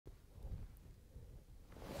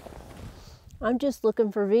I'm just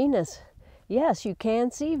looking for Venus. Yes, you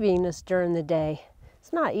can see Venus during the day.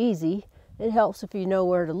 It's not easy. It helps if you know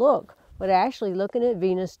where to look, but actually looking at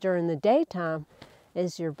Venus during the daytime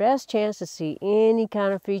is your best chance to see any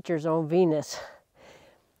kind of features on Venus.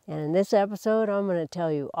 And in this episode, I'm going to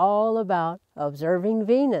tell you all about observing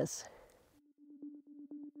Venus.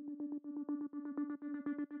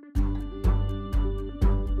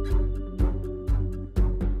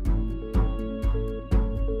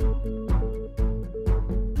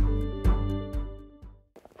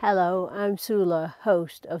 Hello, I'm Sula,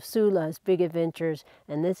 host of Sula's Big Adventures,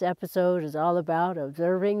 and this episode is all about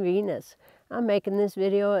observing Venus. I'm making this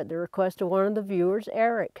video at the request of one of the viewers,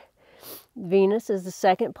 Eric. Venus is the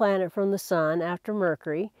second planet from the Sun after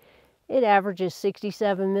Mercury. It averages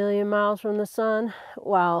 67 million miles from the Sun,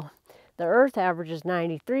 while the Earth averages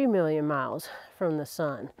 93 million miles from the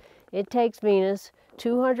Sun. It takes Venus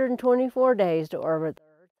 224 days to orbit the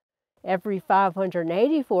Earth. Every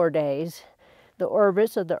 584 days, the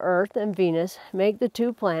orbits of the Earth and Venus make the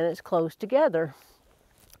two planets close together,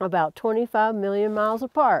 about 25 million miles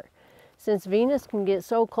apart. Since Venus can get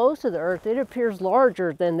so close to the Earth, it appears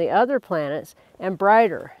larger than the other planets and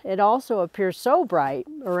brighter. It also appears so bright,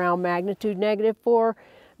 around magnitude -4,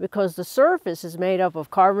 because the surface is made up of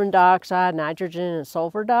carbon dioxide, nitrogen, and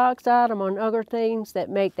sulfur dioxide, among other things, that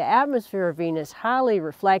make the atmosphere of Venus highly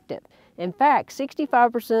reflective. In fact,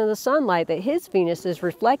 65% of the sunlight that hits Venus is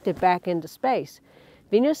reflected back into space.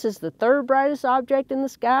 Venus is the third brightest object in the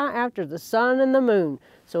sky after the Sun and the Moon,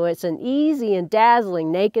 so it's an easy and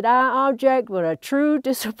dazzling naked eye object, but a true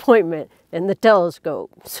disappointment in the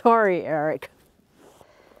telescope. Sorry, Eric.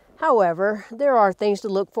 However, there are things to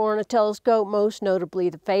look for in a telescope, most notably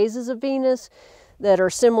the phases of Venus that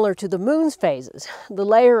are similar to the Moon's phases. The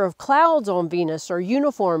layer of clouds on Venus are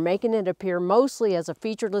uniform, making it appear mostly as a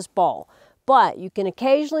featureless ball. But you can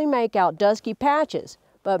occasionally make out dusky patches.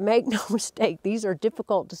 But make no mistake, these are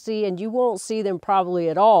difficult to see, and you won't see them probably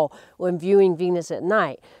at all when viewing Venus at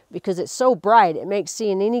night, because it's so bright it makes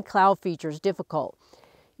seeing any cloud features difficult.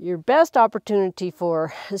 Your best opportunity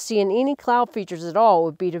for seeing any cloud features at all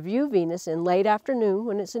would be to view Venus in late afternoon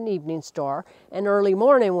when it's an evening star, and early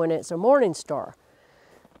morning when it's a morning star.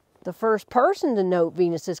 The first person to note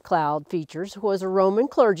Venus's cloud features was a Roman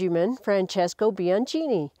clergyman, Francesco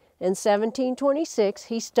Bianchini. In 1726,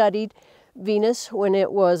 he studied Venus when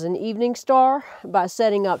it was an evening star by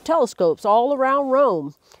setting up telescopes all around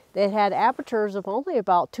Rome that had apertures of only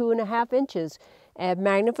about 2.5 inches and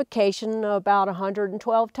magnification of about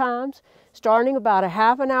 112 times, starting about a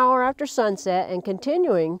half an hour after sunset and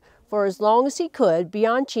continuing for as long as he could.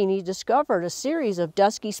 Bianchini discovered a series of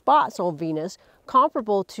dusky spots on Venus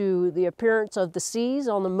comparable to the appearance of the seas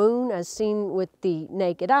on the Moon as seen with the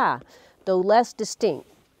naked eye, though less distinct.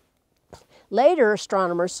 Later,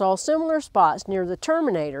 astronomers saw similar spots near the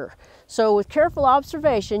terminator, so with careful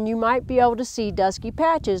observation you might be able to see dusky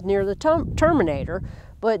patches near the terminator,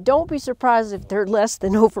 but don't be surprised if they're less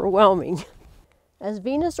than overwhelming. As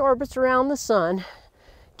Venus orbits around the Sun,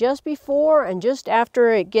 just before and just after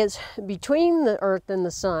it gets between the Earth and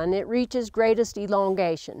the Sun, it reaches greatest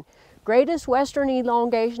elongation. Greatest western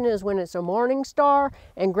elongation is when it's a morning star,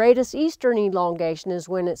 and greatest eastern elongation is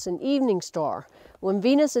when it's an evening star. When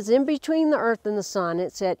Venus is in between the Earth and the Sun,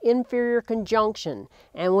 it's at inferior conjunction,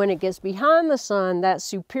 and when it gets behind the Sun, that's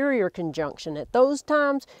superior conjunction. At those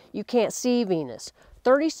times, you can't see Venus.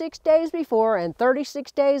 36 days before and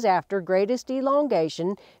 36 days after greatest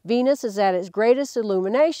elongation, Venus is at its greatest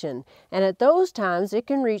illumination, and at those times it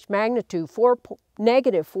can reach magnitude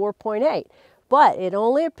 -4.8. But it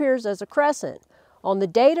only appears as a crescent. On the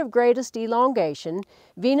date of greatest elongation,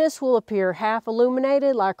 Venus will appear half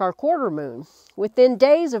illuminated like our quarter moon. Within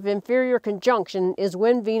days of inferior conjunction is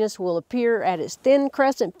when Venus will appear at its thin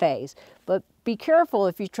crescent phase, but be careful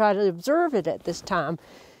if you try to observe it at this time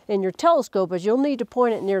in your telescope, as you'll need to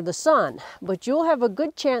point it near the Sun. But you'll have a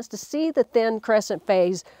good chance to see the thin crescent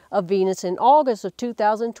phase of Venus in August of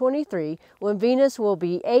 2023, when Venus will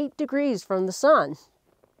be 8 degrees from the Sun.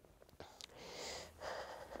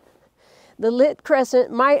 The lit crescent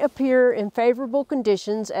might appear in favorable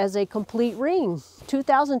conditions as a complete ring.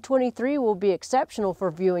 2023 will be exceptional for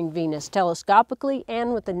viewing Venus telescopically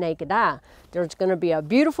and with the naked eye. There's going to be a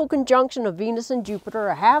beautiful conjunction of Venus and Jupiter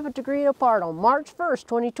a half a degree apart on March 1st,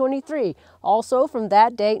 2023. Also, from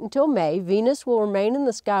that date until May, Venus will remain in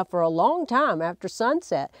the sky for a long time after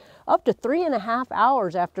sunset, up to 3.5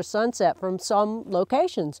 hours after sunset from some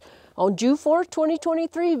locations. On June 4th,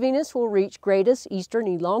 2023, Venus will reach greatest eastern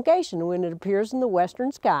elongation when it appears in the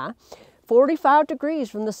western sky, 45 degrees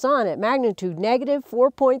from the Sun at magnitude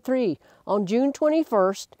 -4.3. On June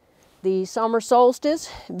 21st, the summer solstice,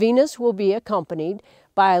 Venus will be accompanied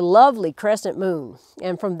by a lovely crescent moon.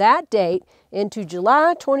 And from that date into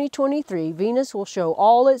July 2023, Venus will show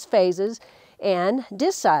all its phases and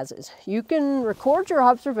disk sizes. You can record your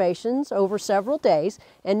observations over several days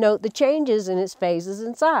and note the changes in its phases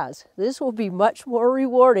and size. This will be much more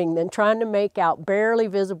rewarding than trying to make out barely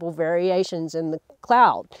visible variations in the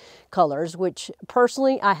cloud colors, which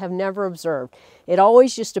personally I have never observed. It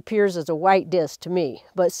always just appears as a white disk to me.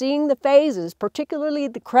 But seeing the phases, particularly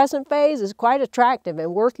the crescent phase, is quite attractive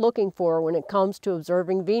and worth looking for when it comes to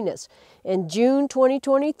observing Venus. In June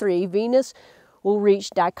 2023, Venus will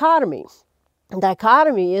reach dichotomy.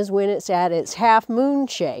 Dichotomy is when it's at its half moon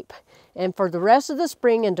shape. And for the rest of the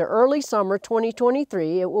spring into early summer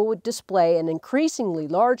 2023, it will display an increasingly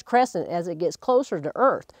large crescent as it gets closer to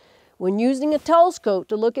Earth. When using a telescope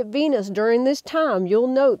to look at Venus during this time, you'll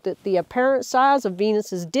note that the apparent size of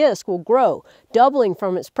Venus's disk will grow, doubling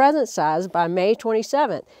from its present size by May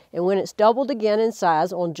 27th. And when it's doubled again in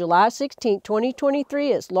size on July 16,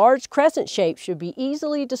 2023, its large crescent shape should be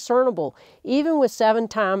easily discernible, even with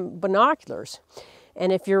 7-time binoculars.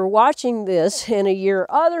 And if you're watching this in a year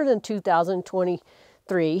other than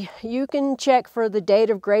 2023, you can check for the date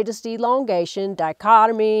of greatest elongation,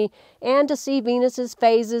 dichotomy, and to see Venus's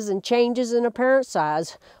phases and changes in apparent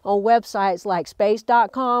size on websites like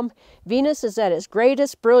space.com. Venus is at its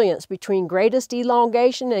greatest brilliance between greatest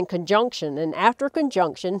elongation and conjunction, and after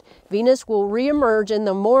conjunction, Venus will reemerge in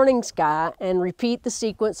the morning sky and repeat the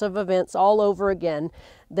sequence of events all over again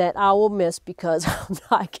that I will miss because I'm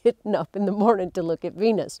not getting up in the morning to look at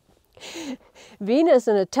Venus. Venus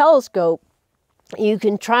in a telescope, you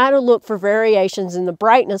can try to look for variations in the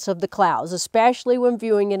brightness of the clouds, especially when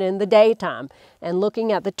viewing it in the daytime and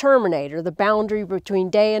looking at the terminator, the boundary between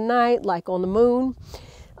day and night, like on the moon.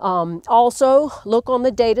 Also, look on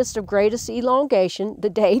the datest of greatest elongation, the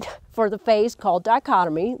date for the phase called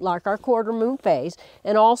dichotomy, like our quarter moon phase.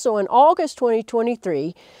 And also in August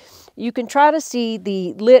 2023, you can try to see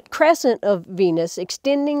the lit crescent of Venus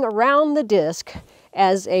extending around the disk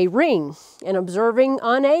as a ring. And observing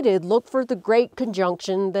unaided, look for the great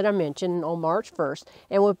conjunction that I mentioned on March 1st.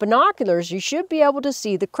 And with binoculars, you should be able to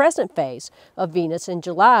see the crescent phase of Venus in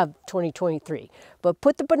July of 2023. But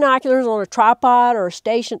put the binoculars on a tripod or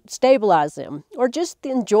stabilize them, or just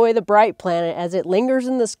enjoy the bright planet as it lingers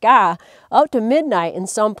in the sky up to midnight in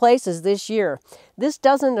some places this year. This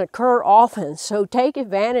doesn't occur often, so take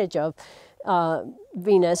advantage of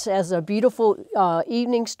Venus as a beautiful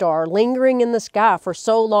evening star lingering in the sky for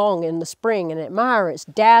so long in the spring, and admire its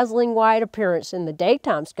dazzling white appearance in the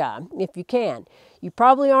daytime sky if you can. You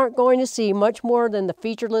probably aren't going to see much more than the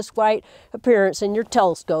featureless white appearance in your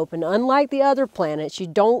telescope, and unlike the other planets, you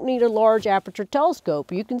don't need a large aperture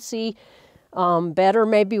telescope. You can see better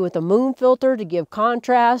maybe with a moon filter to give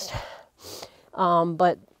contrast,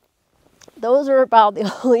 but those are about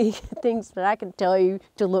the only things that I can tell you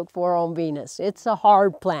to look for on Venus. It's a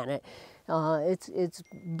hard planet. It's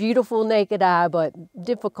beautiful naked eye, but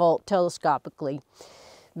difficult telescopically.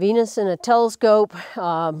 Venus in a telescope,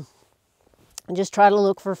 just try to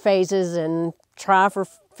look for phases and try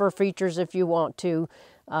for features if you want to,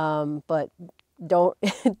 but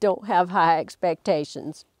don't have high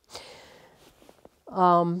expectations.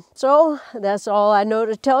 So that's all I know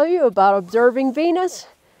to tell you about observing Venus.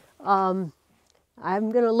 I'm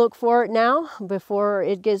going to look for it now before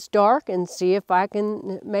it gets dark and see if I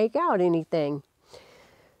can make out anything.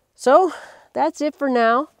 So that's it for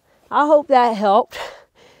now. I hope that helped.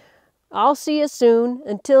 I'll see you soon.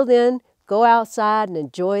 Until then, go outside and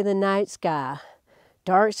enjoy the night sky.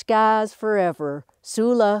 Dark skies forever.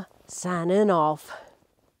 Sula signing off.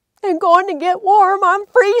 And going to get warm. I'm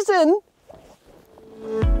freezing.